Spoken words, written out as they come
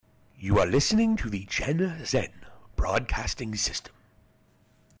You are listening to the Gen Zen Broadcasting System.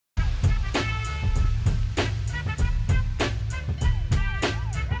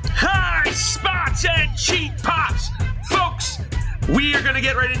 Hi, spots and cheap pops! Folks, we are going to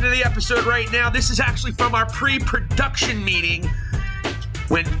get right into the episode right now. This is actually from our pre-production meeting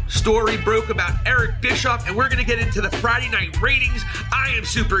when story broke about Eric Bischoff, and we're going to get into the Friday night ratings. I am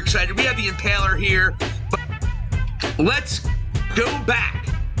super excited. We have the Impaler here, but let's go back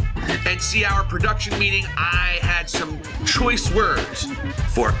and see our production meeting. I had some choice words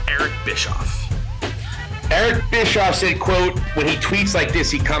for Eric Bischoff. Eric Bischoff said, quote, when he tweets like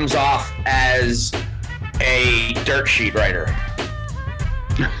this, he comes off as a dirt sheet writer.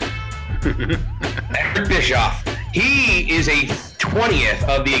 Eric Bischoff, he is a 20th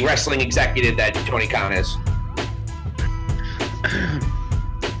of the wrestling executive that Tony Khan is.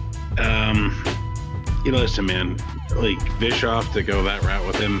 Listen, man, like Bischoff, to go that route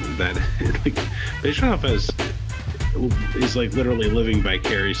with him, that like Bischoff is like literally living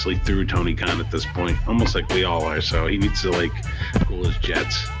vicariously through Tony Khan at this point, almost like we all are. So he needs to like cool his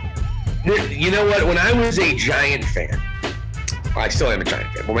jets. You know what? When I was a Giant fan, I still am a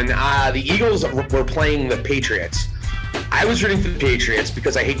Giant fan, but when the Eagles were playing the Patriots, I was rooting for the Patriots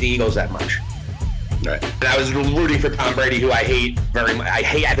because I hate the Eagles that much. Right. And I was rooting for Tom Brady, who I hate very much. I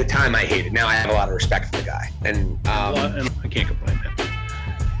hate at the time. I hated. Now I have a lot of respect for the guy, and I can't complain, man.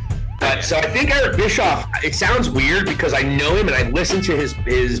 But so I think Eric Bischoff. It sounds weird because I know him and I listen to his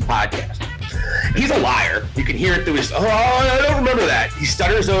podcast. He's a liar. You can hear it through his. Oh, I don't remember that. He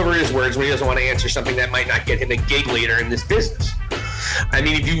stutters over his words when he doesn't want to answer something that might not get him a gig later in this business. I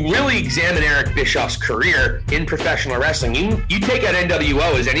mean, if you really examine Eric Bischoff's career in professional wrestling, you take out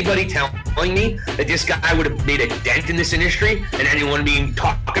NWO. Is anybody telling me that this guy would have made a dent in this industry and anyone being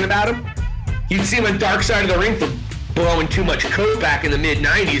talking about him? You'd see him on Dark Side of the Ring for blowing too much coke back in the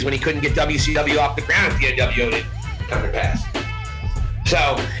mid-'90s when he couldn't get WCW off the ground if the NWO didn't come to pass. So,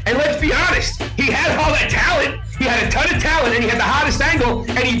 and let's be honest, he had all that talent. He had a ton of talent, and he had the hottest angle,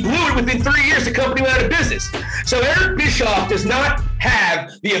 and he blew it within 3 years. The company went out of business. So Eric Bischoff does not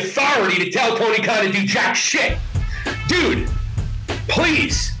have the authority to tell Tony Khan to do jack shit. Dude,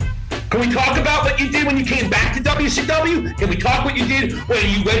 please, can we talk about what you did when you came back to WCW? Can we talk what you did when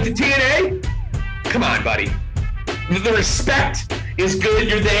you went to TNA? Come on, buddy. The respect is good.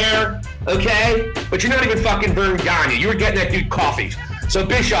 You're there, okay? But you're not even fucking Vern Gagne. You were getting that dude coffee. So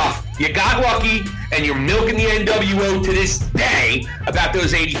Bischoff, you got lucky, and you're milking the NWO to this day about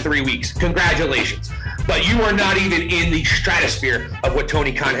those 83 weeks. Congratulations. But you are not even in the stratosphere of what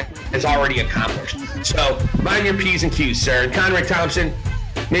Tony Khan has already accomplished. So mind your P's and Q's, sir. And Conrad Thompson,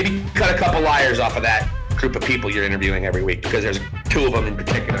 maybe cut a couple liars off of that group of people you're interviewing every week, because there's two of them in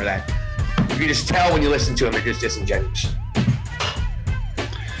particular that you can just tell when you listen to them, they're just disingenuous.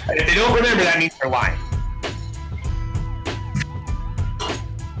 And if they don't remember, that means they're lying.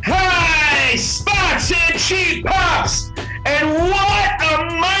 Hi, spots and cheap pops! And what a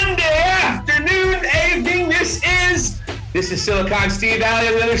Monday afternoon evening this is! This is Silicon Steve Valli.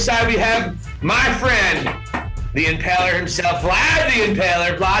 On the other side, we have my friend, the Impaler himself, Vlad the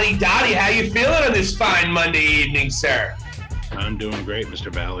Impaler. Vladdy Dottie, how you feeling on this fine Monday evening, sir? I'm doing great,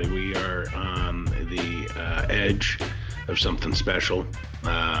 Mr. Valli. We are on the edge of something special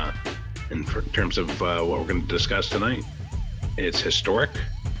in terms of what we're going to discuss tonight. It's historic.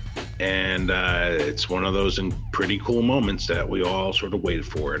 And it's one of those pretty cool moments that we all sort of waited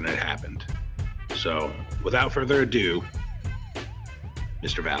for, and it happened. So, without further ado,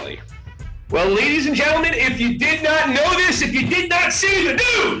 Mr. Valli. Well, ladies and gentlemen, if you did not know this, if you did not see the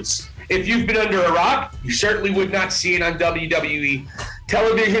news, if you've been under a rock, you certainly would not see it on WWE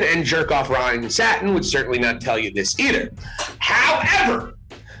television, and jerk-off Ryan Satin would certainly not tell you this either. However,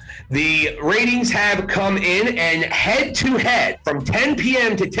 the ratings have come in, and head-to-head from 10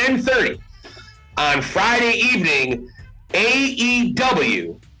 p.m. to 10:30 on Friday evening,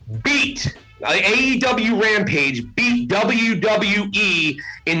 AEW Rampage beat WWE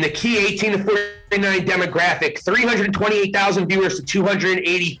in the key 18 to 49 demographic, 328,000 viewers to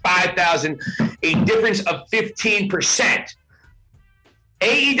 285,000, a difference of 15%.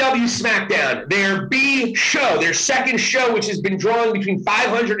 AEW Smackdown, their B show, their second show, which has been drawing between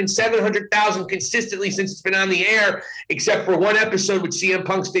 500 and 700,000 consistently since it's been on the air, except for one episode with CM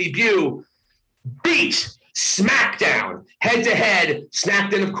Punk's debut, beat Smackdown head-to-head.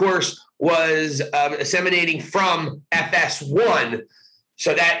 Smackdown, of course, was emanating from FS1,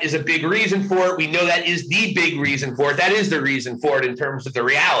 so that is a big reason for it. We know that is the big reason for it. That is the reason for it in terms of the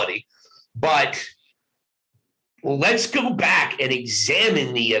reality. But let's go back and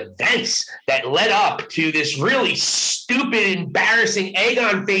examine the events that led up to this really stupid, embarrassing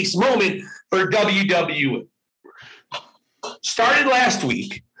egg-on-face moment for WWE. Started last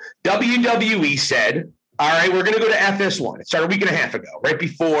week. WWE said, all right, we're going to go to FS1. It started a week and a half ago, right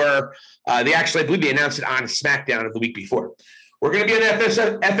before I believe they announced it on SmackDown of the week before. We're going to be on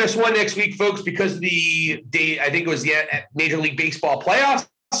FS1 next week, folks, because the day, I think it was the Major League Baseball playoffs.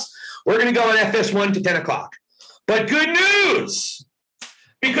 We're going to go on FS1 to 10 o'clock. But good news,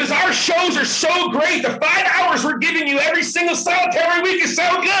 because our shows are so great, the 5 hours we're giving you every single solitary week is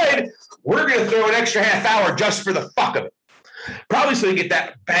so good, we're going to throw an extra half hour just for the fuck of it. Probably so you get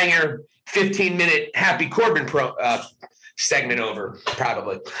that banger 15-minute Happy Corbin segment over,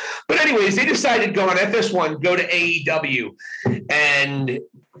 probably. But anyways, they decided to go on FS1, go to AEW. And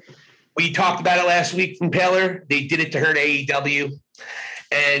we talked about it last week from Paler. They did it to her to AEW.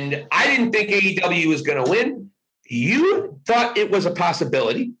 And I didn't think AEW was going to win. You thought it was a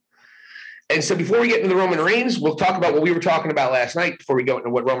possibility. And so before we get into the Roman Reigns, we'll talk about what we were talking about last night before we go into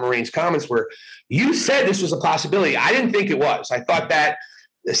what Roman Reigns' comments were. You said this was a possibility. I didn't think it was. I thought that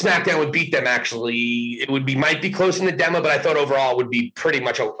SmackDown would beat them, actually. It might be close in the demo, but I thought overall it would be pretty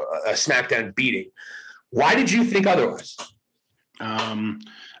much a SmackDown beating. Why did you think otherwise?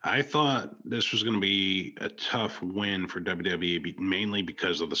 I thought this was going to be a tough win for WWE, mainly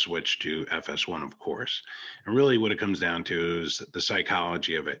because of the switch to FS1, of course. And really what it comes down to is the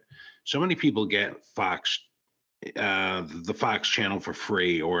psychology of it. So many people get the Fox channel for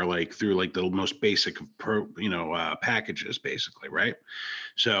free, or like through like the most basic packages, basically, right?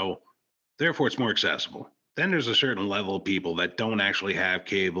 So therefore it's more accessible. Then there's a certain level of people that don't actually have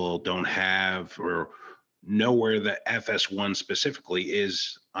cable, don't have or know where the FS1 specifically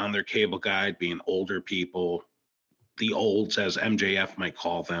is on their cable guide, being older people, the olds, as MJF might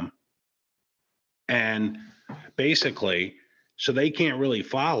call them. And basically, so they can't really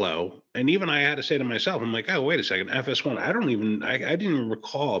follow. And even I had to say to myself, I'm like, oh, wait a second, FS1, I didn't even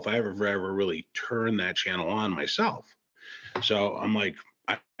recall if I ever really turned that channel on myself. So I'm like,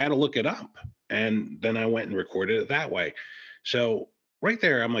 I had to look it up. And then I went and recorded it that way. So right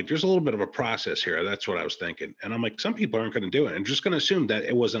there, I'm like, there's a little bit of a process here. That's what I was thinking. And I'm like, some people aren't going to do it. I'm just going to assume that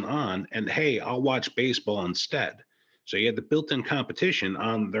it wasn't on. And hey, I'll watch baseball instead. So you had the built-in competition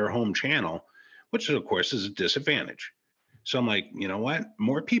on their home channel, which of course is a disadvantage. So I'm like, you know what?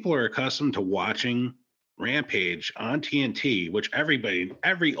 More people are accustomed to watching Rampage on TNT, which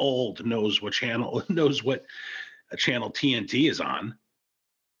every old knows what a channel TNT is on,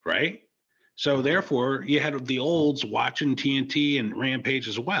 right? So therefore, you had the olds watching TNT and Rampage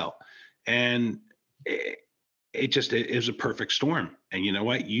as well. And it was a perfect storm. And you know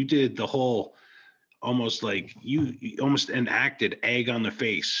what? You did the whole almost like you almost enacted egg on the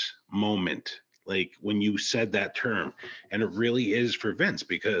face moment, like when you said that term. And it really is for Vince,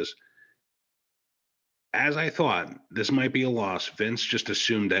 because as I thought this might be a loss, Vince just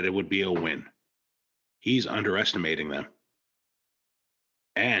assumed that it would be a win. He's underestimating them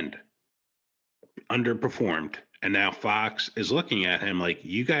and underperformed. And now Fox is looking at him like,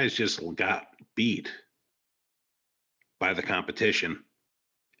 you guys just got beat by the competition.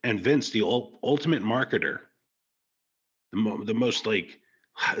 And Vince, the ultimate marketer, the most like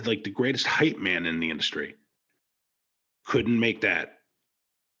the greatest hype man in the industry, couldn't make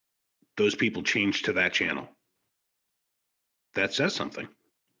those people change to that channel. That says something.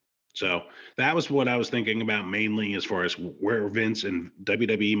 So that was what I was thinking about mainly, as far as where Vince and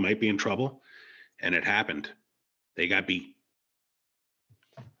WWE might be in trouble. And it happened. They got beat.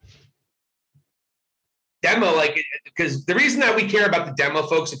 Demo, because the reason that we care about the demo,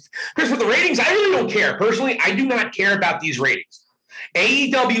 folks, because with the ratings, I really don't care. Personally, I do not care about these ratings.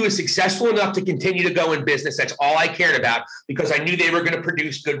 AEW is successful enough to continue to go in business. That's all I cared about, because I knew they were going to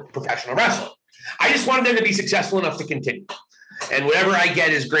produce good professional wrestling. I just wanted them to be successful enough to continue. And whatever I get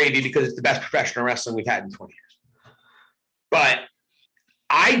is gravy, because it's the best professional wrestling we've had in 20 years. But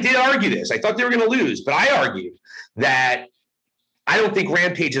I did argue this. I thought they were going to lose, but I argued that I don't think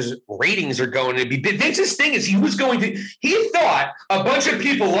Rampage's ratings are going to be big. Vince's thing is he thought a bunch of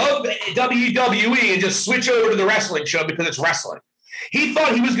people love WWE and just switch over to the wrestling show because it's wrestling. He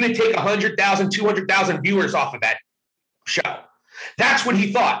thought he was going to take 100,000, 200,000 viewers off of that show. That's what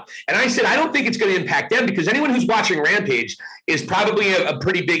he thought. And I said, I don't think it's going to impact them, because anyone who's watching Rampage is probably a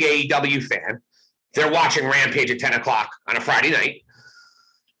pretty big AEW fan. They're watching Rampage at 10 o'clock on a Friday night.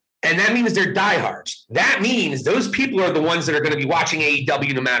 And that means they're diehards. That means those people are the ones that are going to be watching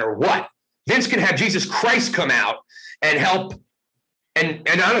AEW no matter what. Vince can have Jesus Christ come out and help. And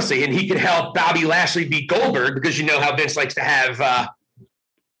honestly, and he could help Bobby Lashley beat Goldberg, because you know how Vince likes to have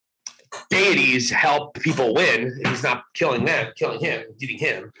deities help people win. He's not killing them, killing him, eating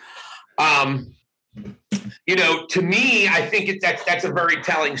him. To me, I think that's a very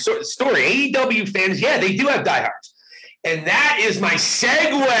telling story. AEW fans, yeah, they do have diehards. And that is my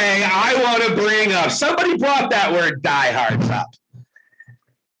segue I want to bring up. Somebody brought that word diehards up.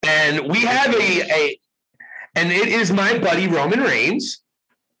 And we have and it is my buddy Roman Reigns.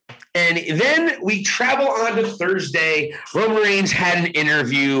 And then we travel on to Thursday. Roman Reigns had an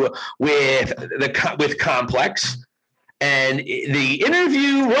interview with Complex. And the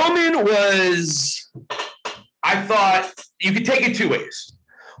interview, Roman was, I thought you could take it two ways.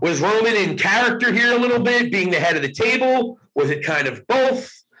 Was Roman in character here a little bit, being the head of the table? Was it kind of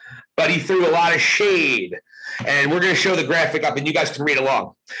both? But he threw a lot of shade. And we're going to show the graphic up, and you guys can read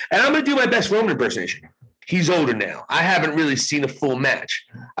along. And I'm going to do my best Roman impersonation. He's older now. I haven't really seen a full match.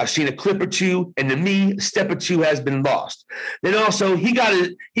 I've seen a clip or two, and to me, a step or two has been lost. Then also, he got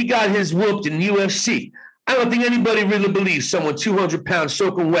his whooped in UFC. I don't think anybody really believes someone 200 pounds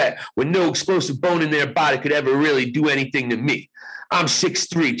soaking wet with no explosive bone in their body could ever really do anything to me. I'm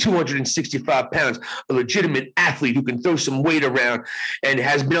 6'3", 265 pounds, a legitimate athlete who can throw some weight around and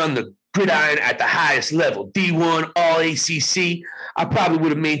has been on the gridiron at the highest level, D1, all ACC. I probably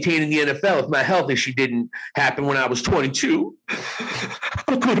would have maintained in the NFL if my health issue didn't happen when I was 22. I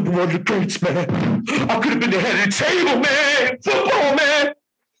could have been one of the greats, man. I could have been the head of the table, man. Football, man.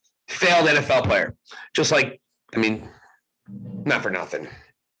 Failed NFL player. Just like, not for nothing.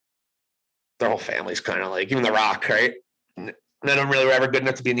 Their whole family's kind of like, even The Rock, right? None of them really were ever good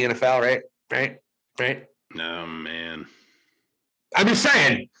enough to be in the NFL, right? No, man. I'm just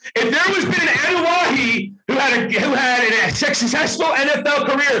saying, if there was been an Anuahi who had a successful NFL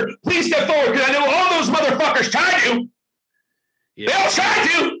career, please step forward, because I know all those motherfuckers tried to. Yeah. They all tried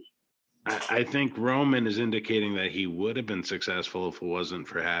to. I think Roman is indicating that he would have been successful if it wasn't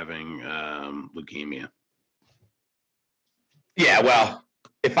for having leukemia. Yeah, well,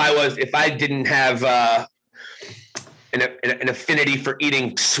 if I didn't have an affinity for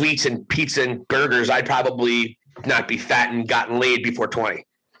eating sweets and pizza and burgers, I'd probably not be fat and gotten laid before 20.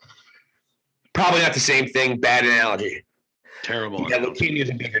 Probably not the same thing. Bad analogy. Terrible. Yeah, leukemia is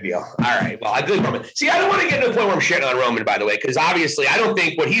a bigger deal. All right. Well, I good Roman. See, I don't want to get to the point where I'm shitting on Roman, by the way, because obviously I don't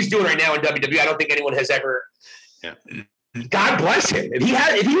think what he's doing right now in WWE, I don't think anyone has ever. Yeah. God bless him.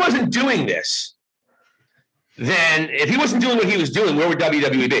 If he wasn't doing this, then if he wasn't doing what he was doing, where would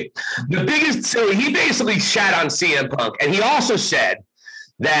WWE be? So he basically shat on CM Punk, and he also said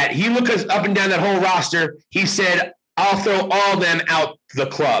that he looked up and down that whole roster. He said, "I'll throw all of them out the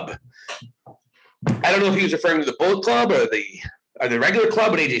club." I don't know if he was referring to the Bullet Club or the regular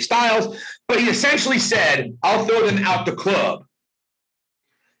club with AJ Styles, but he essentially said, "I'll throw them out the club,"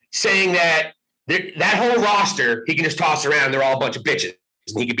 saying that that whole roster he can just toss around. They're all a bunch of bitches,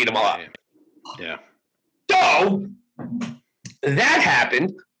 and he can beat them all up. Yeah. So that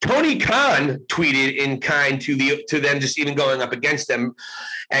happened. Tony Khan tweeted in kind to them just even going up against them,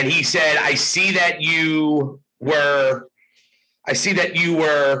 and he said, "I see that you were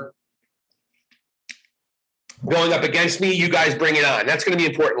going up against me. You guys bring it on." That's going to be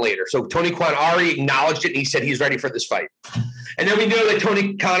important later. So Tony Khan already acknowledged it, and he said he's ready for this fight. And then we know that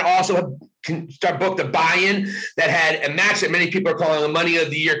Tony Khan also booked a buy-in that had a match that many people are calling a Money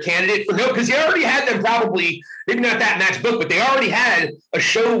of the Year candidate for. No, because they already had them probably, maybe not that match booked, but they already had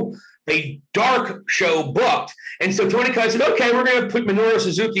a dark show booked. And so Tony Khan said, okay, we're going to put Minoru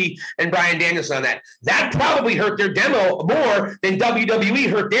Suzuki and Bryan Danielson on that. That probably hurt their demo more than WWE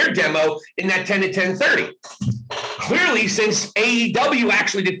hurt their demo in that 10 to 10:30. Clearly, since AEW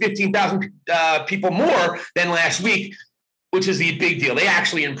actually did 15,000 people more than last week, which is the big deal. They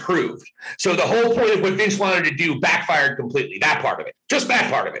actually improved. So the whole point of what Vince wanted to do backfired completely, that part of it. Just that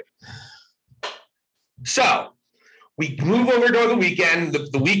part of it. So we move over to the weekend.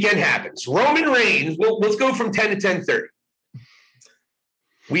 The weekend happens. Roman Reigns, let's go from 10 to 10:30.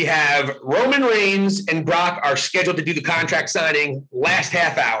 We have Roman Reigns and Brock are scheduled to do the contract signing last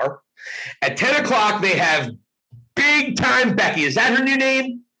half hour. At 10 o'clock, they have Big Time Becky. Is that her new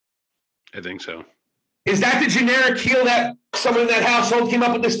name? I think so. Is that the generic heel that someone in that household came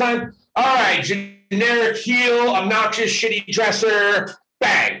up with this time? All right, generic heel, obnoxious, shitty dresser,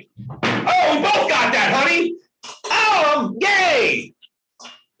 bang. Oh, we both got that, honey. Oh, yay.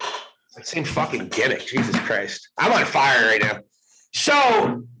 That same fucking gimmick, Jesus Christ. I'm on fire right now.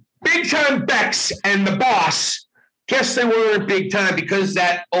 So, Big Time Bex and the boss, guess they weren't big time because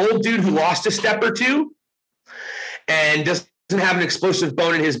that old dude who lost a step or two and doesn't have an explosive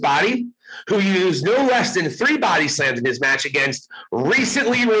bone in his body, who used no less than 3 body slams in his match against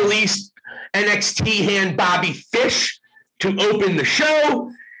recently released NXT hand Bobby Fish to open the show.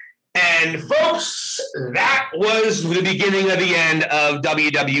 And folks, that was the beginning of the end of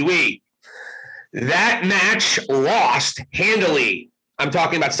WWE. That match lost handily. I'm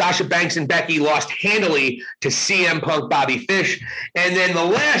talking about Sasha Banks and Becky lost handily to CM Punk, Bobby Fish. And then the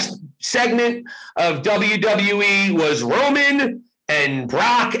last segment of WWE was Roman and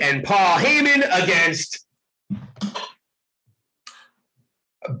Brock and Paul Heyman against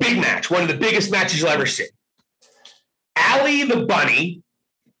a big match, one of the biggest matches you'll ever see. Allie the Bunny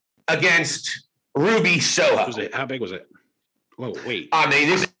against Ruby Soho. How big was it? Whoa, wait. I mean,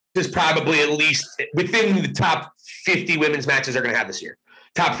 this is probably at least within the top 50 women's matches they're going to have this year.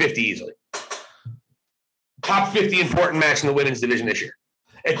 Top 50 easily. Top 50 important match in the women's division this year.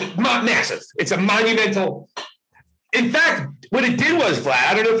 It's massive. It's a monumental. In fact, what it did was, Vlad,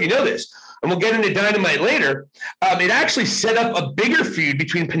 I don't know if you know this, and we'll get into Dynamite later, it actually set up a bigger feud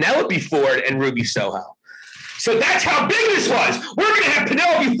between Penelope Ford and Ruby Soho. So that's how big this was. We're going to have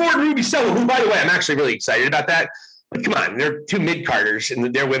Penelope Ford and Ruby Soho, who, by the way, I'm actually really excited about that. But come on, they're two mid-carders in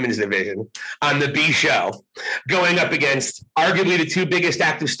their women's division on the B show, going up against arguably the two biggest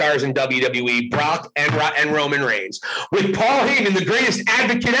active stars in WWE, Brock and Roman Reigns, with Paul Heyman, the greatest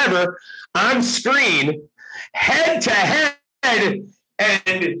advocate ever, on screen, head to head,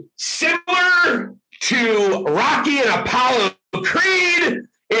 and similar to Rocky and Apollo Creed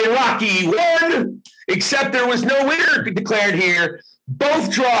in Rocky 1, except there was no winner declared here.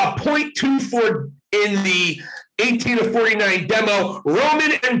 Both draw .24 in the 18-49 demo.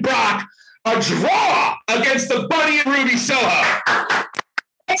 Roman and Brock, a draw against the Bunny and Ruby Soho.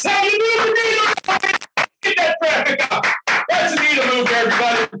 That's how you move the needle. Get that graphic up. That's a needle move,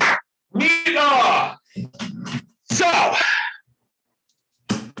 everybody. So,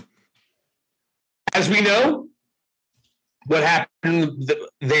 as we know, what happened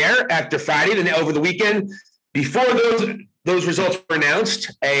there after Friday, then over the weekend, before those results were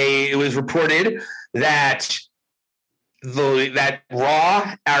announced, it was reported that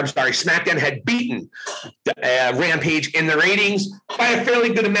SmackDown had beaten Rampage in the ratings by a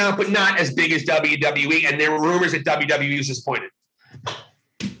fairly good amount, but not as big as WWE. And there were rumors that WWE was disappointed.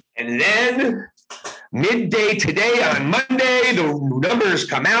 And then midday today on Monday, the numbers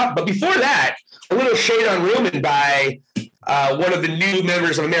come out. But before that, a little shade on Roman by one of the new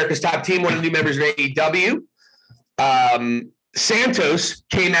members of America's Top Team, one of the new members of AEW. Santos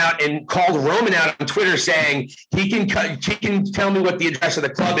came out and called Roman out on Twitter saying he can tell me what the address of the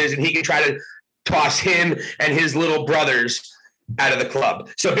club is and he can try to toss him and his little brothers out of the club.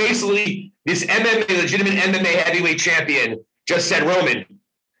 So basically, this legitimate MMA heavyweight champion just said, Roman,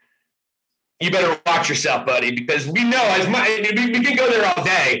 you better watch yourself, buddy, because we know we can go there all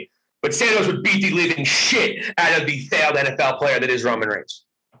day, but Santos would beat the living shit out of the failed NFL player that is Roman Reigns.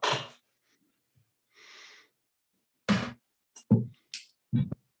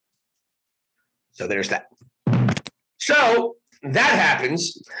 So there's that. So that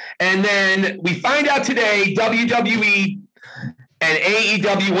happens. And then we find out today, WWE and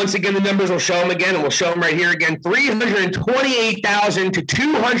AEW, once again, the numbers will show them again, and we'll show them right here again, 328,000 to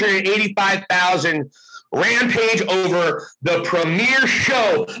 285,000 Rampage over the premiere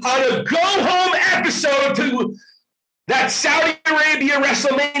show on a go-home episode to that Saudi Arabia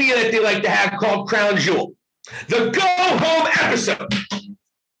WrestleMania that they like to have called Crown Jewel. The go-home episode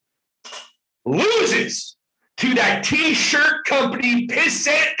loses to that T-shirt company,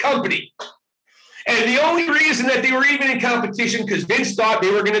 Pissant Company. And the only reason that they were even in competition because Vince thought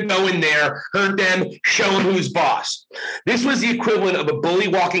they were going to go in there, hurt them, show them who's boss. This was the equivalent of a bully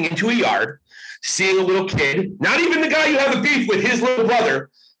walking into a yard, seeing a little kid, not even the guy you have a beef with, his little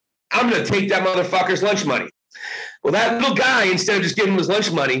brother. I'm going to take that motherfucker's lunch money. Well, that little guy, instead of just giving him his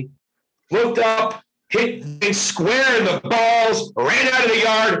lunch money, looked up, hit Vince square in the balls, ran out of the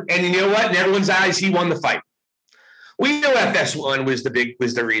yard, and you know what? In everyone's eyes, he won the fight. We know FS1 was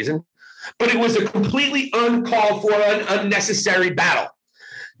the reason, but it was a completely uncalled for, unnecessary battle.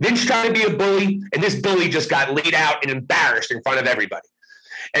 Vince tried to be a bully, and this bully just got laid out and embarrassed in front of everybody.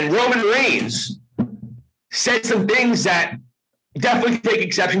 And Roman Reigns said some things that definitely take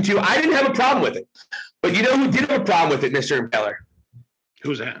exception to. I didn't have a problem with it. But you know who did have a problem with it, Mr. Impeller?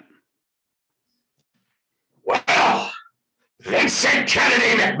 Who's that? Well, Vincent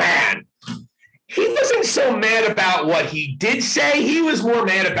Kennedy McMahon. He wasn't so mad about what he did say. He was more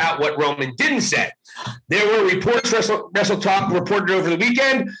mad about what Roman didn't say. There were reports, Wrestle Talk reported over the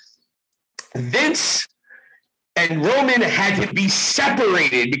weekend. Vince and Roman had to be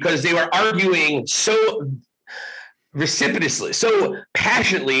separated because they were arguing so precipitously, so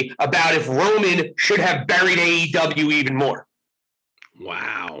passionately about if Roman should have buried AEW even more.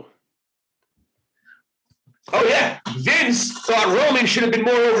 Wow. Oh, yeah. Vince thought Roman should have been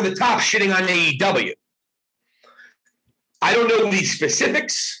more over the top shitting on AEW. I don't know the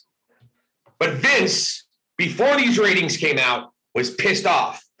specifics, but Vince, before these ratings came out, was pissed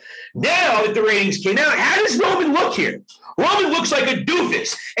off. Now that the ratings came out, how does Roman look here? Roman looks like a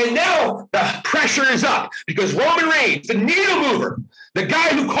doofus. And now the pressure is up because Roman Reigns, the needle mover, the guy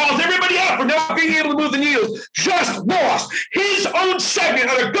who calls everybody out for not being able to move the needles, just lost his own segment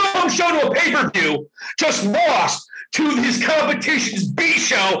on a go show to a pay-per-view, just lost to his competition's B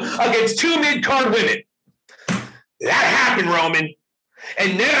show against two mid-card women. That happened, Roman.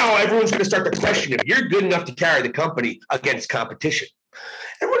 And now everyone's going to start to question if you're good enough to carry the company against competition.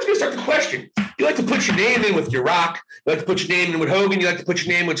 Everyone's going to start to question. You like to put your name in with your Rock. You like to put your name in with Hogan. You like to put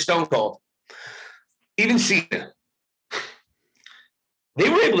your name with Stone Cold. Even Cena. They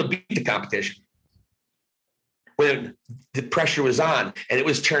were able to beat the competition when the pressure was on and it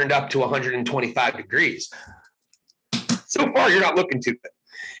was turned up to 125 degrees. So far, you're not looking too good.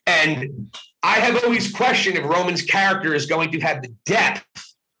 And I have always questioned if Roman's character is going to have the depth,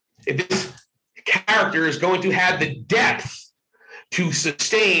 if this character is going to have the depth to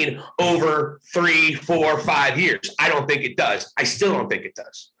sustain over 3, 4, 5 years. I don't think it does. I still don't think it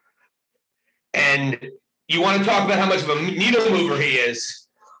does. And you want to talk about how much of a needle mover he is.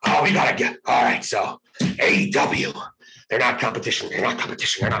 Oh, we got to get. All right, so AEW, they're not competition. They're not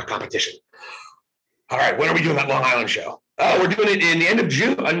competition. They're not competition. All right, when are we doing that Long Island show? Oh, we're doing it in the end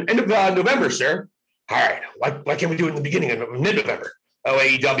of November, sir. All right, why can't we do it in the beginning of mid-November? Oh,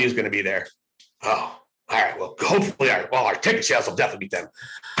 AEW is going to be there. Oh, all right, well, hopefully, our ticket sales will definitely beat them.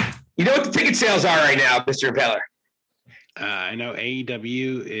 You know what the ticket sales are right now, Mr. Impeller? I know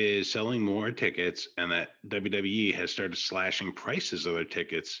AEW is selling more tickets and that WWE has started slashing prices of their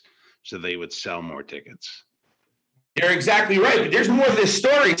tickets so they would sell more tickets. You're exactly right, but there's more to this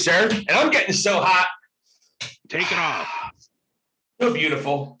story, sir, and I'm getting so hot. Take it off. So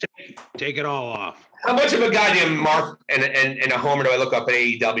beautiful. Take it all off. How much of a goddamn mark and a homer do I look up at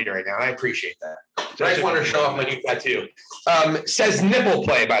AEW right now? I appreciate that. So I just want to show off my new tattoo. Says nipple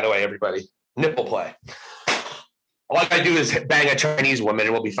play, by the way, everybody. Nipple play. All I gotta do is bang a Chinese woman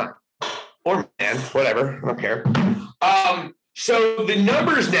and we'll be fine. Or man, whatever. I don't care. So the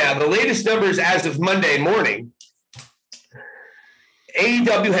numbers now, the latest numbers as of Monday morning,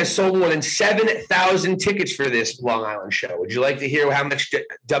 AEW has sold more than 7,000 tickets for this Long Island show. Would you like to hear how much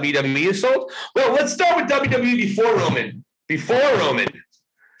WWE has sold? Well, let's start with WWE before Roman. Before Roman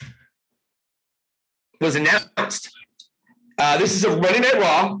was announced. This is a Monday Night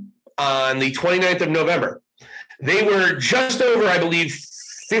Raw on the 29th of November. They were just over, I believe,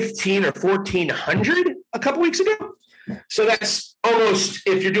 1,500 or 1,400 a couple weeks ago. So that's almost,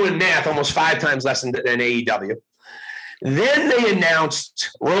 if you're doing math, almost 5 times less than AEW. Then they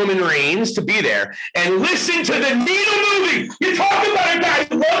announced Roman Reigns to be there. And listen to the needle moving. You're talking about a guy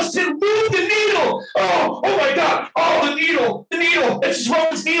who loves to move the needle. Oh my God. Oh, the needle. This is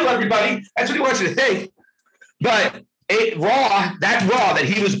Roman's needle, everybody. That's what he wants you to think. But that Raw that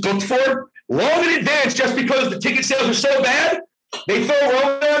he was booked for, long in advance, just because the ticket sales are so bad, they throw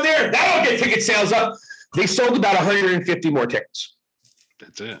Roman on there. That'll get ticket sales up. They sold about 150 more tickets.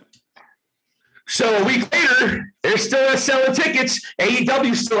 That's it. So a week later, they're still selling tickets.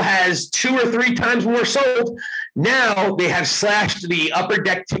 AEW still has 2 or 3 times more sold. Now they have slashed the upper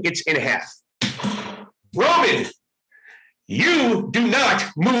deck tickets in half. Roman, you do not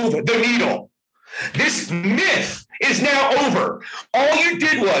move the needle. This myth is now over. All you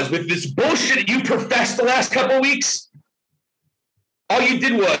did was, with this bullshit that you professed the last couple of weeks, all you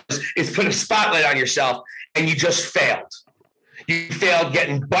did is put a spotlight on yourself, and you just failed. You failed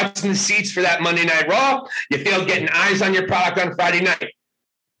getting butts in the seats for that Monday Night Raw. You failed getting eyes on your product on Friday night.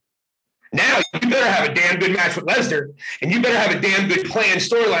 Now you better have a damn good match with Lesnar, and you better have a damn good plan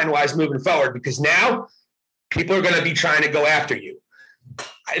storyline-wise moving forward, because now people are going to be trying to go after you.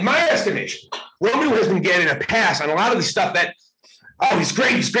 In my estimation, Roman has been getting a pass on a lot of the stuff that, oh, he's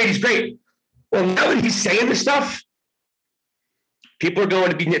great. Well, now that he's saying this stuff, people are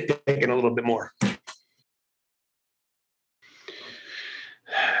going to be nitpicking a little bit more.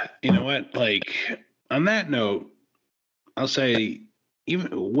 You know what? Like, on that note, I'll say, even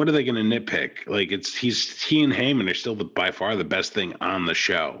what are they going to nitpick? Like, he and Heyman are still by far the best thing on the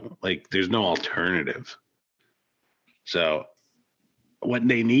show. Like, there's no alternative. So what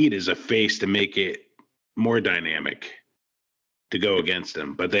they need is a face to make it more dynamic to go against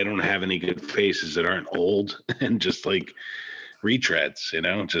them, but they don't have any good faces that aren't old and just like retreads,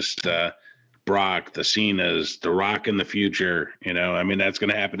 just Brock, the Cenas, The Rock in the future, I mean, that's going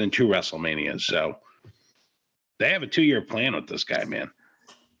to happen in 2 WrestleManias. So they have a 2-year plan with this guy, man.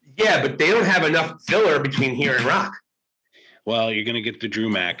 Yeah, but they don't have enough filler between here and Rock. Well, you're going to get the Drew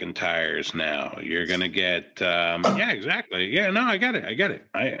McIntyres now. You're going to get, yeah, exactly. Yeah, no, I get it.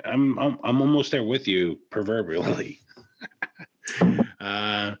 I'm almost there with you, proverbially.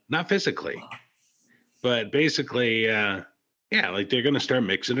 Not physically, but basically, yeah, like they're going to start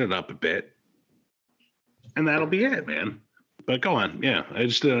mixing it up a bit, and that'll be it, man. But go on, yeah. I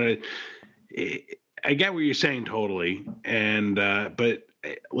just, I get what you're saying totally, and but.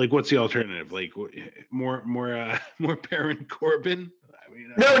 Like, what's the alternative? Like, more Baron Corbin? I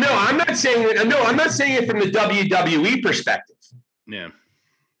mean, no, I'm not saying it. No, I'm not saying it from the WWE perspective. Yeah,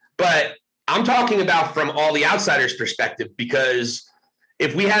 but I'm talking about from all the outsiders' perspective, because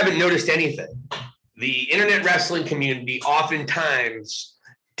if we haven't noticed anything, the internet wrestling community oftentimes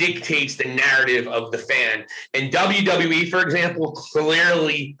dictates the narrative of the fan, and WWE, for example,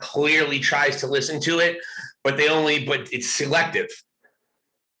 clearly tries to listen to it, but it's selective.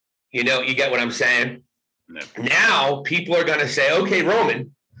 You know, you get what I'm saying? No. Now people are going to say, okay,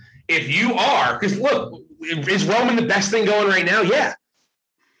 Roman, if you are, because look, is Roman the best thing going right now? Yeah.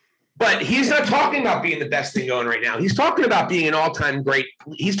 But he's not talking about being the best thing going right now. He's talking about being an all-time great.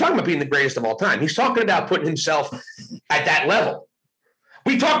 He's talking about being the greatest of all time. He's talking about putting himself at that level.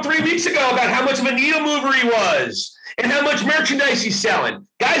 We talked 3 weeks ago about how much of a needle mover he was and how much merchandise he's selling.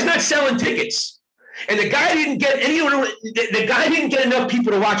 Guy's not selling tickets. And the guy didn't get enough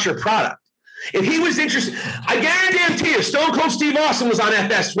people to watch your product. If he was interested, I guarantee you, Stone Cold Steve Austin was on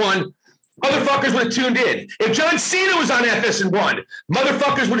FS1, motherfuckers would have tuned in. If John Cena was on FS1,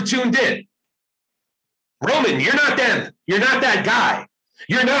 motherfuckers would have tuned in. Roman, you're not them. You're not that guy.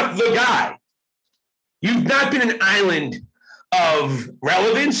 You're not the guy. You've not been an island of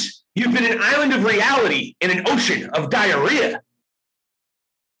relevance. You've been an island of reality in an ocean of diarrhea.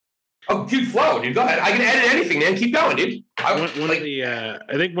 Oh, dude, flow, dude. Go ahead. I can edit anything, man. Keep going, dude. I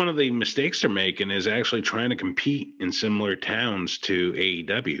think one of the mistakes they're making is actually trying to compete in similar towns to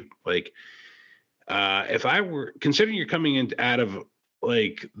AEW. Like, if I were considering you're coming in out of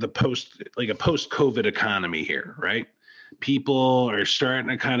like a post-COVID economy here, right? People are starting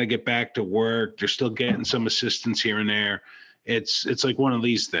to kind of get back to work. They're still getting some assistance here and there. It's like one of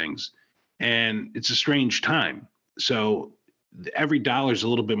these things, and it's a strange time. So every dollar is a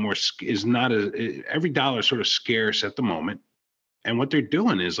little bit more, every dollar is sort of scarce at the moment. And what they're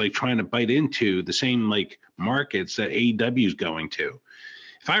doing is like trying to bite into the same like markets that AEW is going to.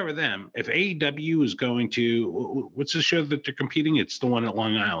 If I were them, if AEW is going to, what's the show that they're competing? It's the one at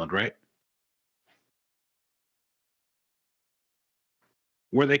Long Island, right?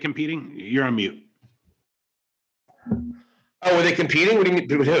 Were they competing? You're on mute. Oh, were they competing? What do you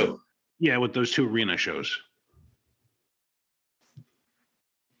mean? With who? Yeah, with those two arena shows.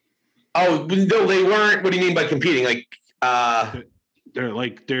 Oh, no, they weren't. What do you mean by competing? Like, they're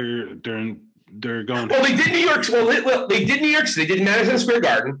going. Well, they did New York. Well, they did New York City. They did Madison Square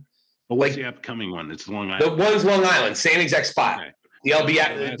Garden. But what's the upcoming one? It's Long Island. The one's Long Island, same exact spot. Okay. The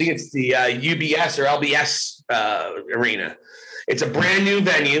LBS, I think it's the UBS or LBS arena. It's a brand new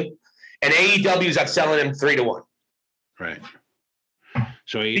venue, and AEW is outselling them 3-1. Right.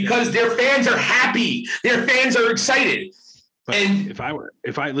 So because their fans are happy, their fans are excited. But and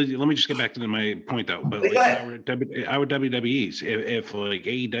let me just get back to my point though. But like, I would WWE's if like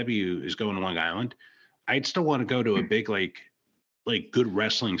AEW is going to Long Island, I'd still want to go to a big like good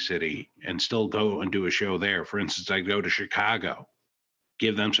wrestling city and still go and do a show there. For instance, I go to Chicago,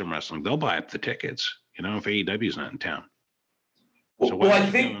 give them some wrestling. They'll buy up the tickets, you know, if AEW is not in town. So I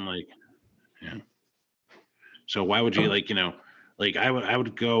think So why would you I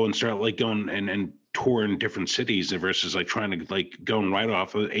would go and start like going and tour in different cities versus like trying to like going right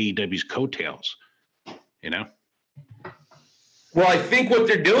off of AEW's coattails, you know? Well, I think what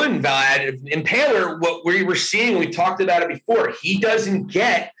they're doing, Vlad, Impaler, what we were seeing, we talked about it before, he doesn't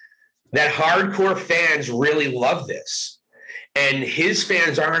get that hardcore fans really love this. And his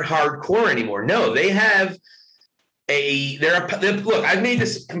fans aren't hardcore anymore. No, they have look, I've made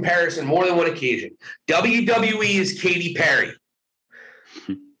this comparison more than one occasion. WWE is Katy Perry.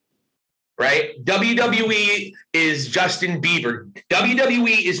 Right? WWE is Justin Bieber.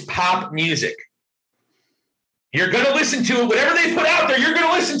 WWE is pop music. You're going to listen to it. Whatever they put out there, you're going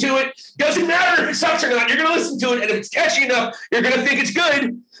to listen to it. Doesn't matter if it sucks or not. You're going to listen to it. And if it's catchy enough, you're going to think it's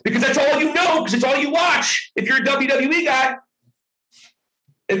good because that's all you know, because it's all you watch. If you're a WWE guy,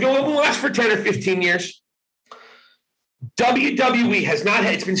 if you've only watched for 10 or 15 years, WWE has not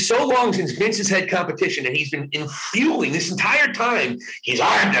had, it's been so long since Vince has had competition, and he's been fueling this entire time.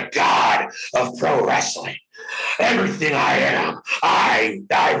 I'm the god of pro wrestling. Everything I am,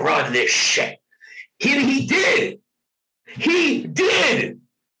 I run this shit. He did.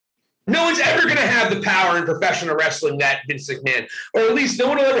 No one's ever going to have the power in professional wrestling that Vince McMahon, or at least no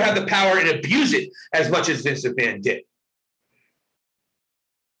one will ever have the power and abuse it as much as Vince McMahon did.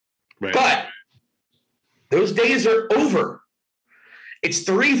 Right. But those days are over. It's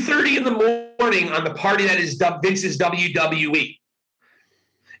 3:30 in the morning on the party that is Vince's WWE.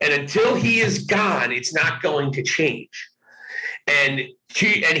 And until he is gone, it's not going to change. And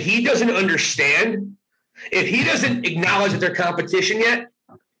he doesn't understand. If he doesn't acknowledge that they're competition yet,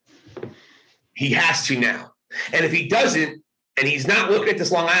 he has to now. And if he doesn't, and he's not looking at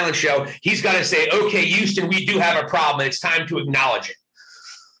this Long Island show, he's got to say, okay, Houston, we do have a problem. It's time to acknowledge it.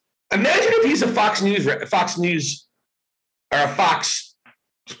 Imagine if he's a Fox News or a Fox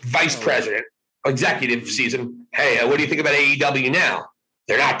vice president, executive season. Hey, what do you think about AEW now?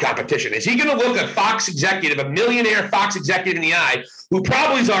 They're not competition. Is he going to look a Fox executive, a millionaire Fox executive in the eye, who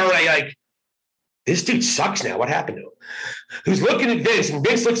probably is already like, this dude sucks now. What happened to him? Who's looking at Vince, and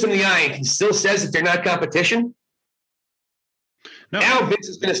Vince looks him in the eye and he still says that they're not competition? No. Now Vince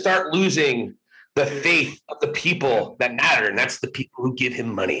is going to start losing the faith of the people that matter, and that's the people who give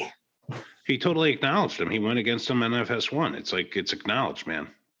him money. He totally acknowledged him. He went against him on FS1. It's like, it's acknowledged, man.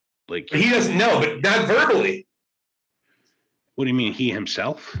 Like, he doesn't know, but not verbally. What do you mean, he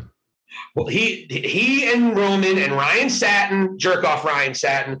himself? Well, he and Roman and Ryan Satin, jerk off Ryan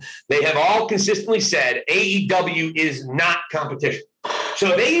Satin, they have all consistently said AEW is not competition.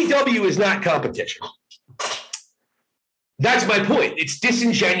 So if AEW is not competition, that's my point. It's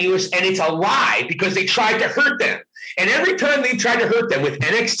disingenuous and it's a lie because they tried to hurt them. And every time they tried to hurt them with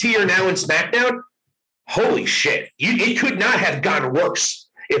NXT or now in Smackdown, holy shit, it could not have gone worse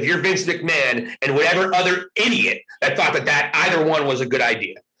if you're Vince McMahon and whatever other idiot that thought that either one was a good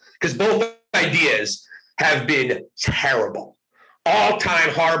idea. Because both ideas have been terrible. All-time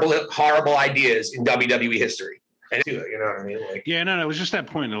horrible ideas in WWE history. And you know what I mean? Like, yeah, no, it was just that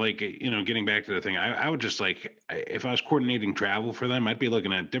point of like, getting back to the thing. I would just like, if I was coordinating travel for them, I'd be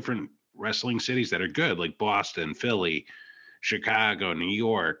looking at different wrestling cities that are good, like Boston, Philly, Chicago, New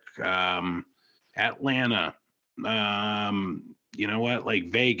York, Atlanta, you know what,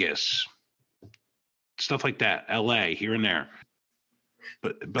 like Vegas, stuff like that, LA, here and there.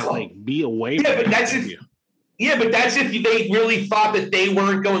 But like, be away from but that's if they really thought that they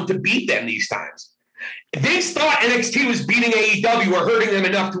weren't going to beat them these times. Vince thought NXT was beating AEW or hurting them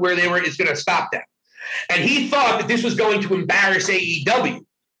enough to where it's going to stop them. And he thought that this was going to embarrass AEW.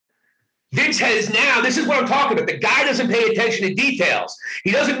 Vince has now, this is what I'm talking about. The guy doesn't pay attention to details.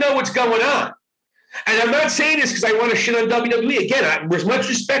 He doesn't know what's going on. And I'm not saying this because I want to shit on WWE. Again, there's much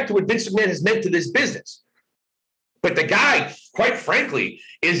respect to what Vince McMahon has meant to this business. But the guy, quite frankly,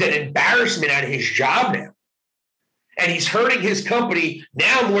 is an embarrassment at his job now. And he's hurting his company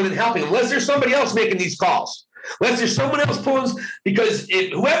now more than helping, unless there's somebody else making these calls. Unless there's someone else pulling, because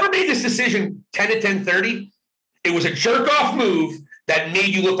whoever made this decision 10 to 10:30, it was a jerk-off move that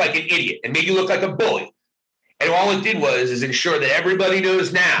made you look like an idiot and made you look like a bully. And all it did is ensure that everybody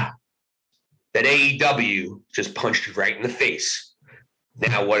knows now that AEW just punched you right in the face.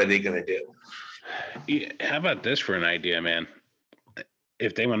 Now what are they going to do? Yeah, how about this for an idea, man?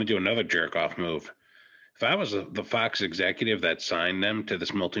 If they want to do another jerk-off move, if I was the Fox executive that signed them to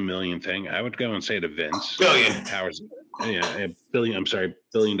this multi-million thing, I would go and say to Vince, $1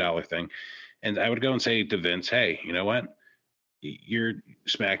 billion thing, and I would go and say to Vince, hey, you know what? Your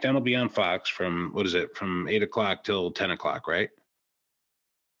Smackdown will be on Fox from 8 o'clock till 10 o'clock, right?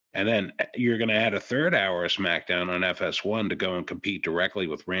 And then you're going to add a third hour of Smackdown on FS1 to go and compete directly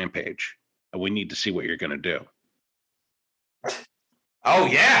with Rampage. And we need to see what you're going to do. Oh,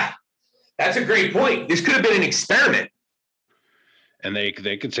 yeah. That's a great point. This could have been an experiment. And they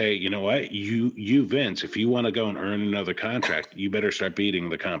could say, you know what, you Vince, if you want to go and earn another contract, you better start beating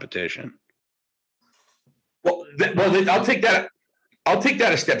the competition. Well, I'll take that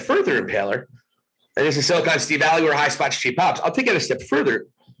a step further, Impaler. And this is Silicon Steve Valley, where high spots, cheap pops. I'll take it a step further.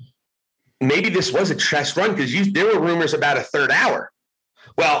 Maybe this was a test run because there were rumors about a third hour.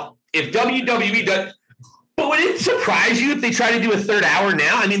 Well, if WWE does, but would it surprise you if they try to do a third hour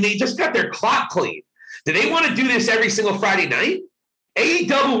now? I mean, they just got their clock clean. Do they want to do this every single Friday night?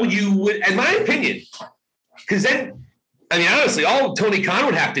 AEW would, in my opinion, because then, I mean, honestly, all Tony Khan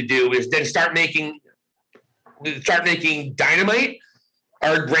would have to do is then start making Dynamite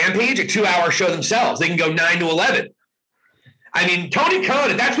or Rampage a 2-hour show themselves. They can go 9 to 11. I mean, Tony Khan,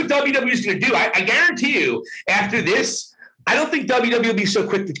 if that's what WWE is going to do, I guarantee you, after this, I don't think WWE will be so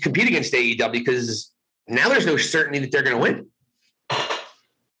quick to compete against AEW because now there's no certainty that they're going to win.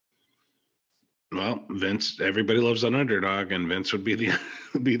 Well, Vince, everybody loves an underdog, and Vince would be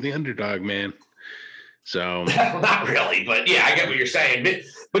the underdog, man. So not really, but yeah, I get what you're saying.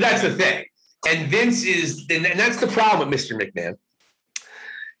 But that's the thing. And Vince is, and that's the problem with Mr. McMahon,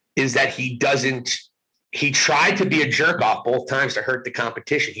 is that he tried to be a jerk off both times to hurt the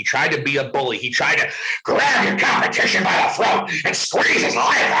competition. He tried to be a bully. He tried to grab your competition by the throat and squeeze his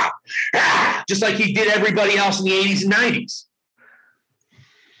life out. Just like he did everybody else in the 80s and 90s.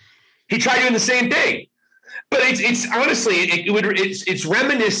 He tried doing the same thing. But it's honestly, it's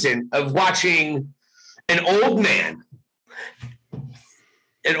reminiscent of watching an old man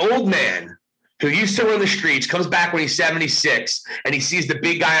who used to run the streets, comes back when he's 76, and he sees the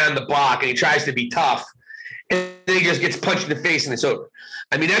big guy on the block, and he tries to be tough, and then he just gets punched in the face, and it's over.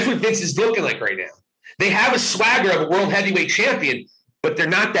 I mean, that's what Vince is looking like right now. They have a swagger of a world heavyweight champion, but they're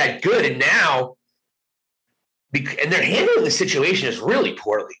not that good, and now, and they're handling the situation just really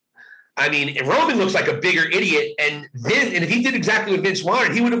poorly. I mean, Roman looks like a bigger idiot, and if he did exactly what Vince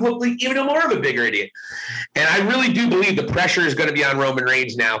wanted, he would have looked like even more of a bigger idiot. And I really do believe the pressure is going to be on Roman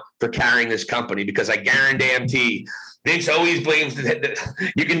Reigns now for carrying this company, because I guarantee Vince always blames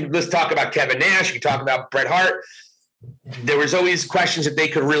let's talk about Kevin Nash. You can talk about Bret Hart. There was always questions that they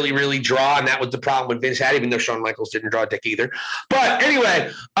could really, really draw, and that was the problem with Vince had, even though Shawn Michaels didn't draw a dick either. But anyway,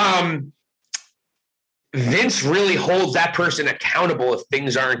 Vince really holds that person accountable if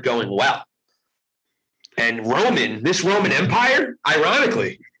things aren't going well. And this Roman Empire,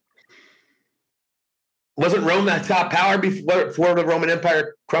 ironically, wasn't Rome that top power before the Roman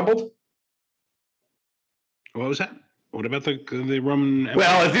Empire crumbled? What was that? What about the Roman Empire?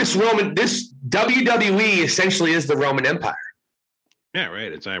 Well, if this WWE essentially is the Roman Empire. Yeah,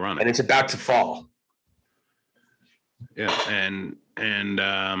 right. It's ironic. And it's about to fall. Yeah, and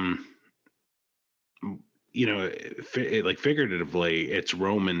like figuratively, it's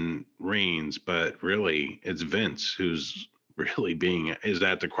Roman Reigns, but really it's Vince who's really is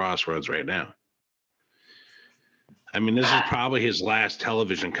at the crossroads right now. I mean, this is probably his last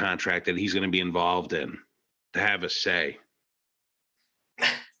television contract that he's going to be involved in to have a say.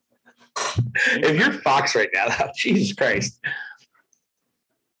 If you're Fox right now, Jesus Christ.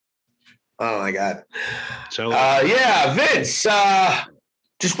 Oh my God. So, Vince,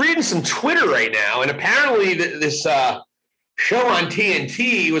 just reading some Twitter right now, and apparently this show on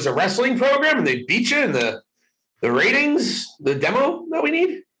TNT was a wrestling program, and they beat you in the ratings, the demo that we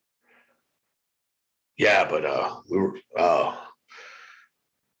need. Yeah, but I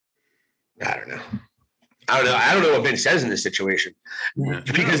don't know. I don't know what Vince says in this situation,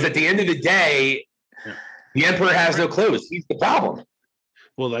 because at the end of the day, the Emperor has no clothes. He's the problem.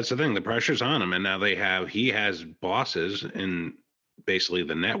 Well, that's the thing. The pressure's on him, and now he has bosses in basically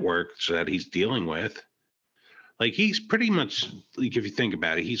the network so that he's dealing with. Like, he's pretty much, like, if you think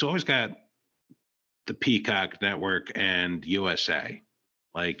about it, he's always got the Peacock network and USA.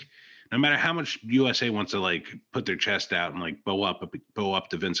 Like, no matter how much USA wants to like put their chest out and like bow up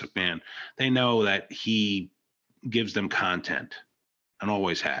to Vince McMahon, they know that he gives them content and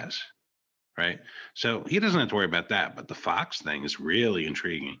always has, right? So he doesn't have to worry about that. But the Fox thing is really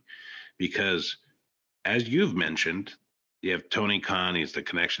intriguing because, as you've mentioned, you have Tony Khan. He's the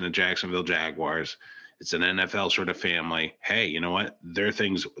connection to Jacksonville Jaguars. It's an NFL sort of family. Hey, you know what? Their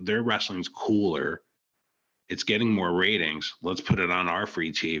wrestling's cooler. It's getting more ratings. Let's put it on our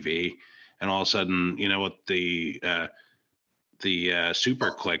free TV. And all of a sudden, you know what? The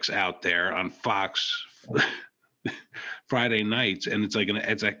Super Clicks out there on Fox Friday nights, and it's like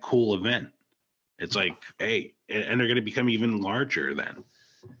it's a cool event. It's like, hey, and they're going to become even larger then.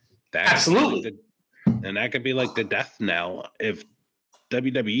 Absolutely. And that could be like the death knell if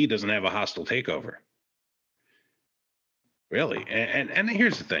WWE doesn't have a hostile takeover. Really. And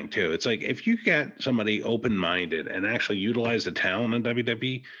here's the thing, too. It's like, if you get somebody open-minded and actually utilize the talent in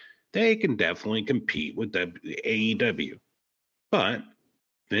WWE, they can definitely compete with AEW. But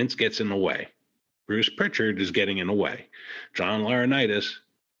Vince gets in the way. Bruce Pritchard is getting in the way. John Laurinaitis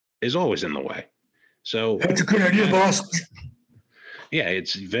is always in the way. So that's a good idea, boss. Yeah,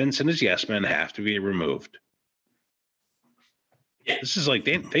 it's Vince and his yes men have to be removed. This is like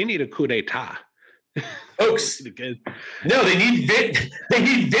they need a coup d'etat. Folks, no, they need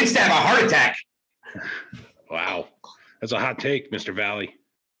Vince to have a heart attack. Wow, that's a hot take, Mr. Valli.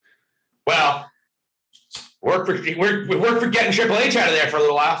 Well, work for getting Triple H out of there for a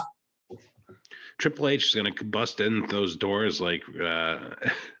little while. Triple H is going to bust in those doors like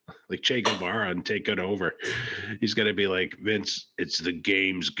Che Guevara and take it over. He's going to be like, Vince, it's the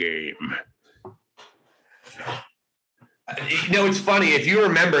game's game. You know, it's funny. If you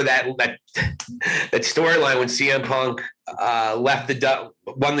remember that storyline when CM Punk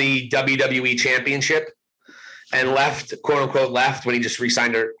won the WWE Championship and left, quote unquote, left when he just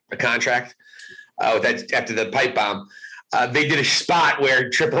re-signed a contract after the pipe bomb. they did a spot where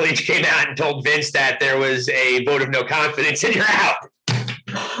Triple H came out and told Vince that there was a vote of no confidence and you're out.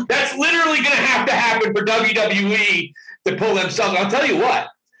 That's literally going to happen for WWE to pull themselves. I'll tell you what.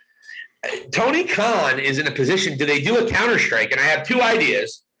 Tony Khan is in a position. Do they do a counter strike? And I have two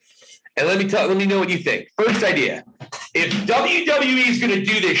ideas. And let me know what you think. First idea: if WWE is going to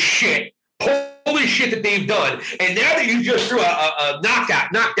do this shit, pull this shit that they've done, and now that you just threw a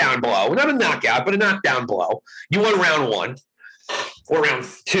knockdown blow, not a knockout, but a knockdown blow, you won round 1 or round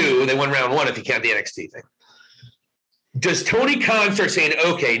 2. They won round 1 if you count the NXT thing. Does Tony Khan start saying,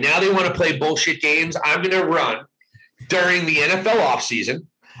 okay, now they want to play bullshit games? I'm going to run during the NFL offseason.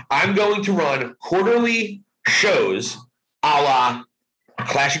 I'm going to run quarterly shows a la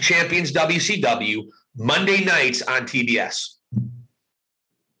Clash of Champions WCW Monday nights on TBS.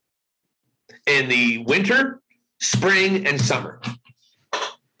 In the winter, spring, and summer.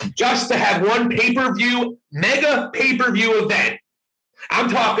 Just to have one pay-per-view, mega pay-per-view event. I'm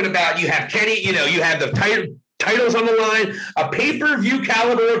talking about you have Kenny, you have the titles on the line, a pay-per-view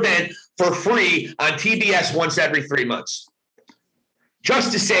caliber event for free on TBS once every 3 months.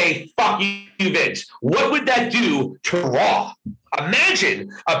 Just to say, fuck you, Vince. What would that do to Raw?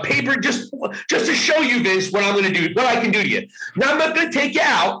 Imagine a paper just to show you, Vince, what I'm going to do, what I can do to you. Now, I'm not going to take you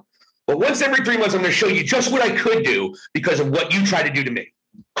out, but once every 3 months, I'm going to show you just what I could do because of what you try to do to me.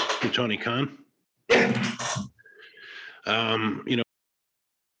 To Tony Khan? Yeah.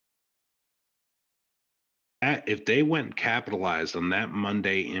 If they went capitalized on that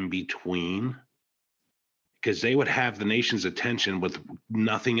Monday in between, because they would have the nation's attention with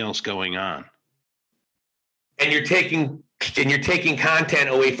nothing else going on. And you're taking content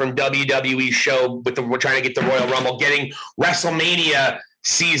away from WWE's show we're trying to get the Royal Rumble, getting WrestleMania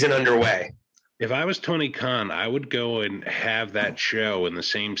season underway. If I was Tony Khan, I would go and have that show in the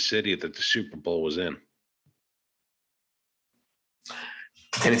same city that the Super Bowl was in.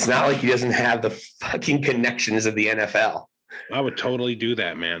 And it's not like he doesn't have the fucking connections of the NFL. I would totally do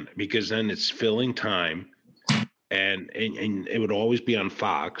that, man, because then it's filling time, and it would always be on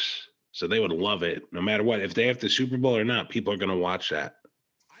Fox, so they would love it no matter what. If they have the Super Bowl or not, people are going to watch that.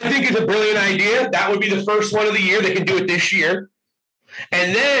 I think it's a brilliant idea. That would be the first one of the year. They can do it this year.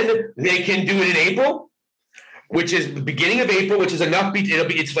 And then they can do it in April, which is the beginning of April, which is enough.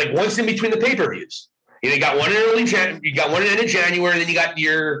 It's like once in between the pay-per-views. You got one in you got one in the end of January, then you got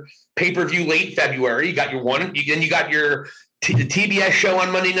your pay-per-view late February. You got your one, then you got your the TBS show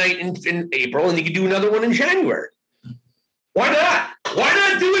on Monday night in April, and you can do another one in January. Why not? Why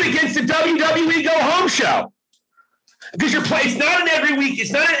not do it against the WWE Go Home show? Because it's not an every week.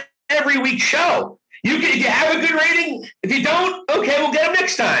 It's not an every week show. If you have a good rating. If you don't, okay, we'll get them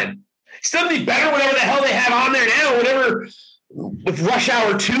next time. Still be better, whatever the hell they have on there now, whatever with Rush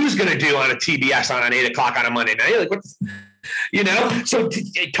Hour 2 is going to do on a TBS on 8 o'clock on a Monday night. Like, what? So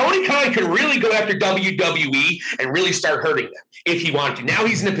Tony Khan can really go after WWE and really start hurting them if he wanted to. Now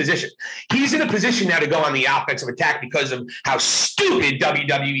he's in a position. He's in a position now to go on the offensive attack because of how stupid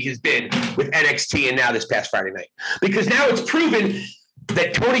WWE has been with NXT and now this past Friday night. Because now it's proven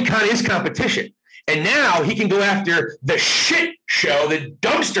that Tony Khan is competition. And now he can go after the shit show, the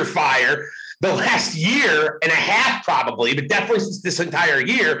dumpster fire, the last year and a half probably, but definitely since this entire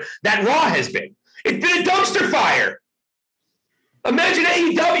year, that Raw has been. It's been a dumpster fire. Imagine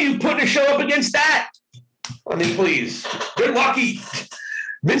AEW putting a show up against that. I mean, please. They're lucky.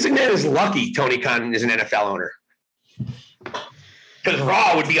 Vince McMahon is lucky Tony Khan is an NFL owner. Because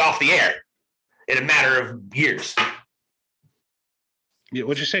Raw would be off the air in a matter of years. Yeah,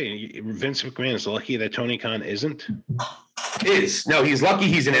 what you saying? Vince McMahon is lucky that Tony Khan isn't? No, he's lucky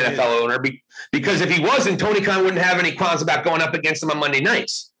he's an NFL owner because if he wasn't, Tony Khan wouldn't have any qualms about going up against him on Monday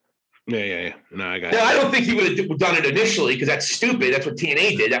nights. Yeah. No, I got it. No, I don't think he would have done it initially because that's stupid. That's what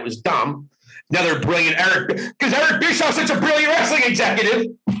TNA did. That was dumb. Another brilliant because Eric Bischoff's such a brilliant wrestling executive.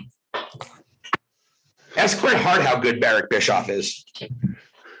 Ask Bret Hart how good Eric Bischoff is.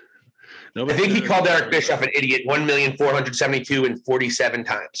 I think he called Eric Bischoff an idiot 1,472,047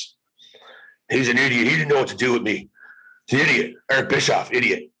 times. He's an idiot. He didn't know what to do with me. He's an idiot. Eric Bischoff,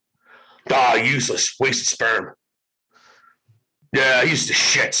 idiot. Useless. Wasted sperm. Yeah, he's the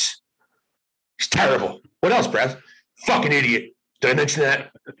shits. He's terrible. What else, Brad? Fucking idiot. Did I mention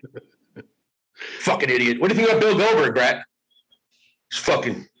that? Fucking idiot. What do you think about Bill Goldberg, Brad? He's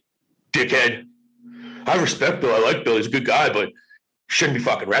fucking dickhead. I respect Bill. I like Bill. He's a good guy, but shouldn't be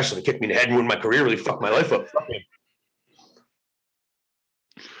fucking wrestling. Kick me in the head and ruin my career. Really fuck my life up. Fuck him.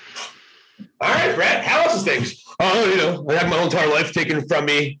 All right, Brett. How else is things? I had my whole entire life taken from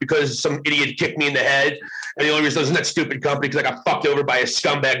me because some idiot kicked me in the head. And the only reason I was in that stupid company because I got fucked over by a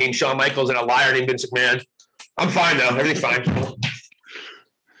scumbag named Shawn Michaels and a liar named Vince McMahon. I'm fine though. Everything's fine.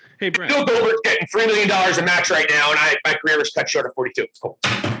 Hey, Brett. Bill Goldberg's getting $3 million a match right now, and my career was cut short at 42. Cool.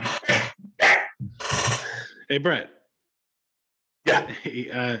 Hey, Brett. Yeah.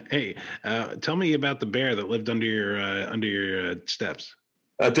 Hey, tell me about the bear that lived under your steps.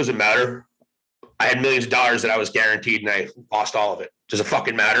 It doesn't matter. I had millions of dollars that I was guaranteed, and I lost all of it. Does it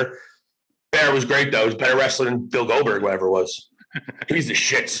fucking matter? Bear was great, though. He was a better wrestler than Bill Goldberg, whatever it was. He's the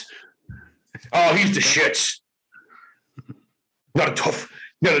shits. Oh, he's the shits.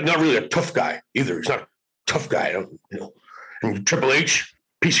 Not really a tough guy either. He's not a tough guy. I don't, you know. And Triple H,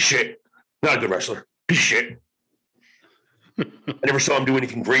 piece of shit. Not a good wrestler. Piece of shit. I never saw him do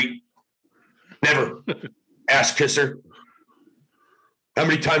anything great. Never. Ass kisser. How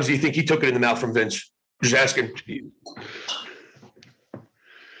many times do you think he took it in the mouth from Vince? Just asking.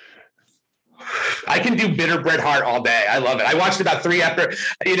 I can do bitter Bret Hart all day. I love it. I watched about 3 after,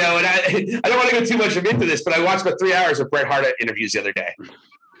 you know, and I don't want to go too much into this, but I watched about 3 hours of Bret Hart interviews the other day.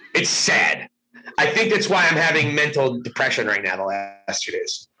 It's sad. I think that's why I'm having mental depression right now the last 2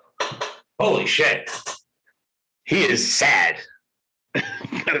 days. Holy shit. He is sad.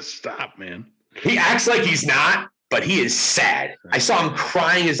 You gotta stop, man. He acts like he's not, but he is sad. I saw him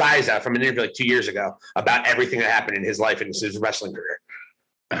crying his eyes out from an interview like 2 years ago about everything that happened in his life and his wrestling career.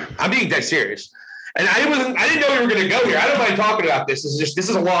 I'm being dead serious. And I didn't know we were going to go here. I don't mind talking about this. This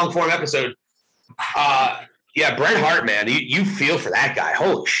is a long form episode. Yeah, Bret Hart, man, you feel for that guy.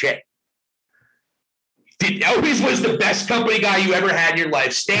 Holy shit. Always was the best company guy you ever had in your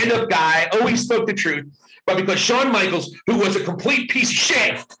life. Stand-up guy, always spoke the truth. But because Shawn Michaels, who was a complete piece of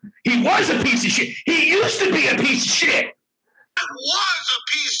shit, he was a piece of shit. He used to be a piece of shit. It was a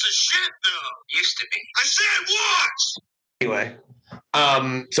piece of shit, though. Used to be. I said was. Anyway.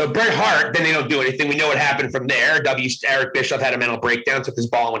 So Bret Hart, then they don't do anything. We know what happened from there. Eric Bischoff had a mental breakdown, took his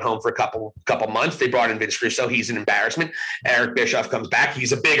ball and went home for a couple months. They brought in Vince Russo. He's an embarrassment. Eric Bischoff comes back.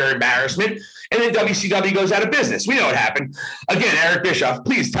 He's a bigger embarrassment. And then WCW goes out of business. We know what happened. Again, Eric Bischoff,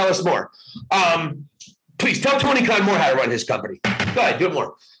 please tell us more. Please tell Tony Khan more how to run his company. Go ahead, do it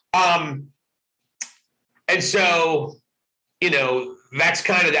more. And so, you know, that's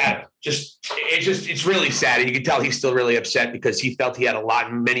kind of that. It's really sad. And you can tell he's still really upset because he felt he had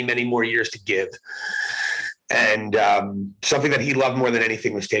many more years to give. And something that he loved more than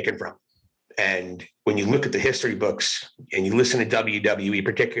anything was taken from. And when you look at the history books and you listen to WWE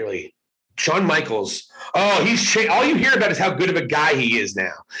particularly, Shawn Michaels, he's changed. All you hear about is how good of a guy he is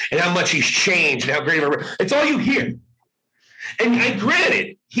now and how much he's changed and how great of a – it's all you hear. And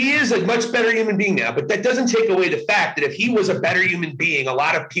granted, he is a much better human being now, but that doesn't take away the fact that if he was a better human being, a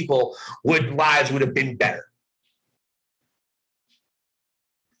lot of people lives would have been better.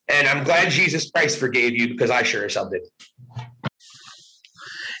 And I'm glad Jesus Christ forgave you because I sure as hell did.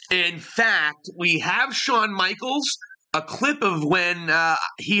 In fact, we have Shawn Michaels, a clip of when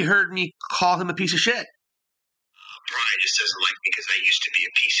he heard me call him a piece of shit. Brian just doesn't like me because I used to be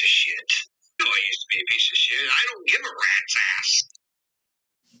a piece of shit. No, I used to be a piece of shit. I don't give a rat's ass.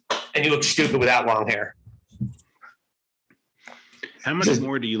 And you look stupid without long hair. How much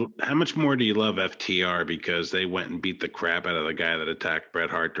more do you love FTR because they went and beat the crap out of the guy that attacked Bret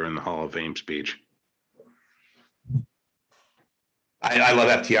Hart during the Hall of Fame speech? I love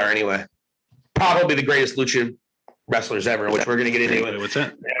FTR anyway. Probably the greatest lucha wrestlers ever, which we're going to get into. What's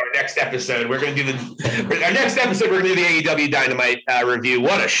that? In our next episode, we're going to do the AEW Dynamite review.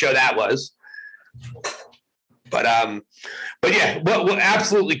 What a show that was! But yeah, well,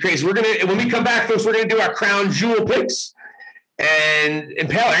 absolutely crazy. When we come back, folks, we're gonna do our crown jewel picks. And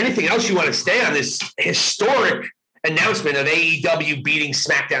Impaler, anything else you want to stay on this historic announcement of AEW beating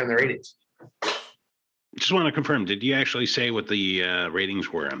Smackdown in the ratings? Just want to confirm, did you actually say what the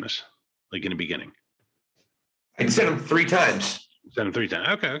ratings were on this, like in the beginning? I said them 3 times. Said them 3 times.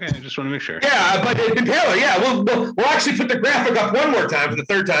 Okay. I just want to make sure. Yeah, but Impaler, yeah, we'll actually put the graphic up one more time for the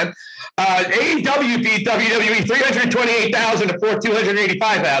 3rd time. AEW beat WWE 328,000 to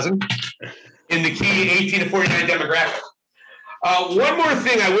 285,000 in the key 18 to 49 demographic. One more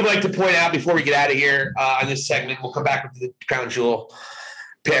thing I would like to point out before we get out of here on this segment. We'll come back with the crown jewel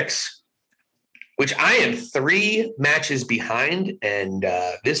picks, which I am 3 matches behind, and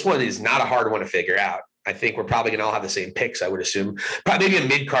this one is not a hard one to figure out. I think we're probably going to all have the same picks, I would assume. Probably maybe a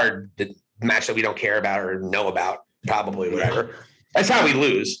mid-card match that we don't care about or know about, probably, whatever. That's how we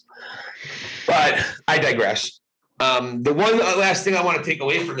lose. But I digress. The one last thing I want to take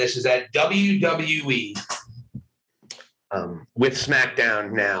away from this is that WWE, with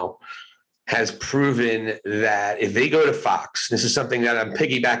SmackDown now, has proven that if they go to Fox, this is something that I'm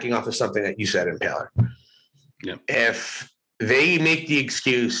piggybacking off of something that you said, Impaler. Yeah. If they make the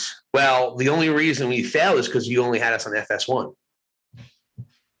excuse Well, the only reason we failed is because you only had us on FS1.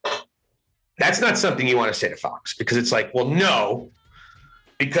 That's not something you want to say to Fox, because it's like, well, no,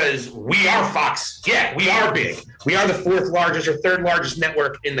 because we are Fox. Yeah, we are big. We are the fourth largest or third largest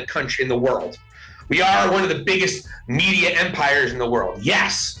network in the country, in the world. We are one of the biggest media empires in the world.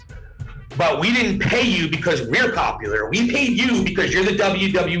 Yes, but we didn't pay you because we're popular. We paid you because you're the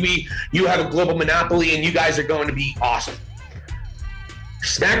WWE. You have a global monopoly, and you guys are going to be awesome.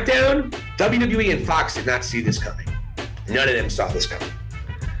 Smackdown, WWE, and Fox did not see this coming. None of them saw this coming.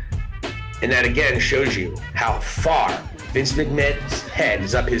 And that, again, shows you how far Vince McMahon's head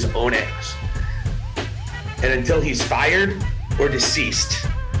is up his own ass. And until he's fired or deceased,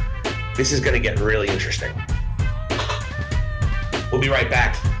 this is going to get really interesting. We'll be right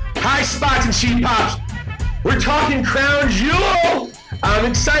back. Hi, Spots and Cheap Pops. We're talking Crown Jewel. I'm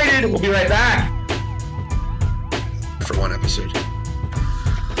excited. We'll be right back. For one episode.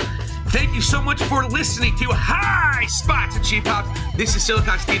 Thank you so much for listening to Hi, Spots and Cheap Pops. This is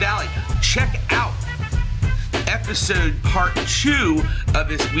Silicon Steve Valli. Check out episode part 2 of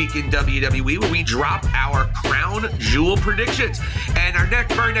this week in WWE, where we drop our Crown Jewel predictions. And our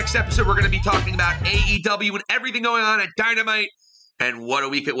very next episode, we're going to be talking about AEW and everything going on at Dynamite. And what a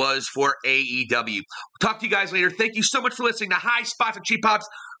week it was for AEW. We'll talk to you guys later. Thank you so much for listening to Hi, Spots and Cheap Pops.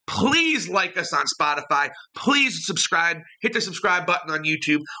 Please like us on Spotify. Please subscribe. Hit the subscribe button on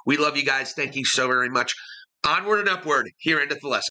YouTube. We love you guys. Thank you so very much. Onward and upward. Here endeth the lesson.